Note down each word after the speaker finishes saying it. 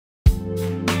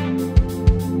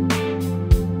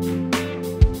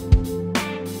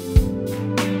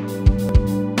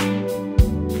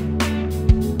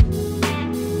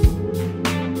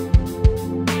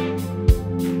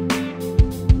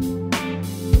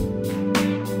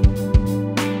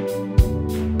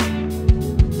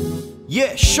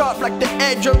Yeah, sharp like the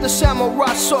edge of the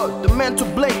samurai sword. The mental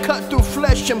blade cut through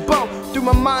flesh and bone. Through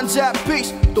my mind's at peace.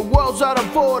 The world's out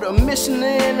of order, missing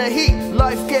in the heat.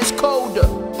 Life gets colder.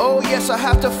 Oh yes, I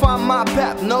have to find my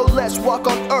path. No less, walk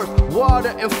on earth,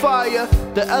 water and fire.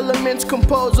 The elements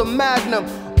compose a magnum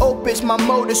opus. My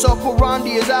modus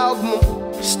operandi is album.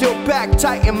 Still back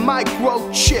tight in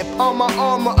microchip. On my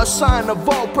armor, a sign of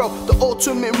all pro. The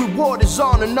ultimate reward is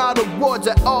honor, not awards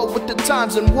at all. With the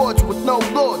times and wards with no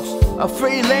lords. A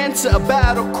freelancer, a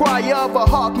battle cry of a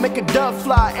hawk. Make a dove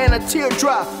fly and a tear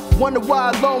dry. Wonder why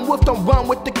a lone wolf don't run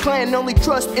with the clan. Only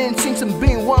trust instincts and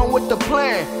being one with the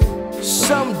plan.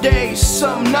 Some days,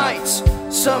 some nights,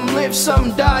 some live,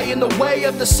 some die in the way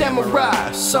of the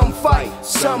samurai. Some fight,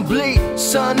 some bleed,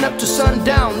 sun up to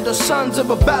sundown, the sons of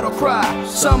a battle cry.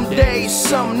 Some days,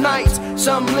 some nights,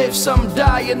 some live, some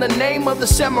die in the name of the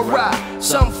samurai.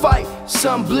 Some fight,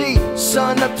 some bleed,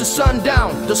 sun up to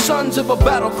sundown, the sons of a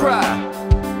battle cry.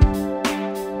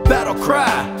 Battle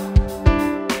cry.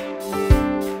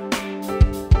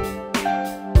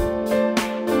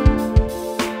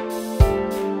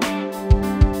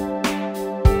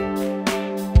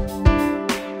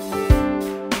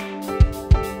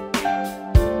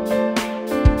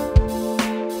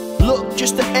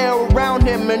 Just the air around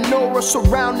him, an aura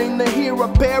surrounding the hero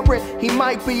parent. He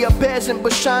might be a peasant,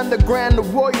 but shine the grand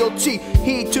of royalty.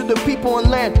 Heed to the people and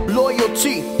land,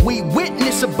 loyalty. We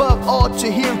witness above all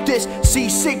to hear this. See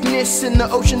sickness in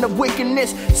the ocean of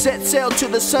wickedness. Set sail to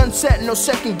the sunset, no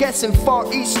second guessing.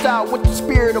 Far East style with the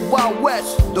spirit of Wild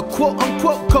West. The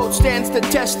quote-unquote code stands the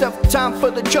test of time for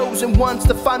the chosen ones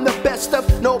to find the best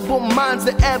of noble minds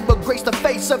that ever grace the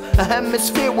face of a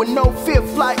hemisphere with no fear.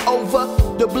 Fly over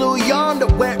the blue yonder,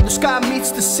 where the sky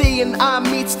meets the sea and eye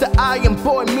meets the eye, and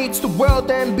boy meets the world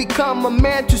and become a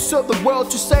man to serve the world,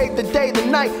 to save the day, the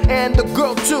night, and the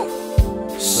girl too.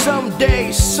 Some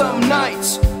days, some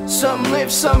nights, some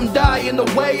live, some die in the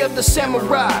way of the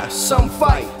samurai. Some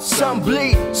fight, some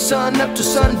bleed, sun up to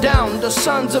sundown, the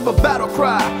sons of a battle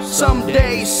cry. Some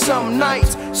days, some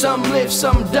nights, some live,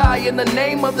 some die in the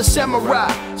name of the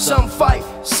samurai. Some fight,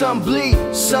 some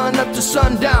bleed, sun up to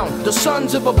sundown, the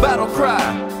sons of a battle cry.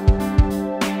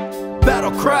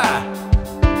 Battle cry.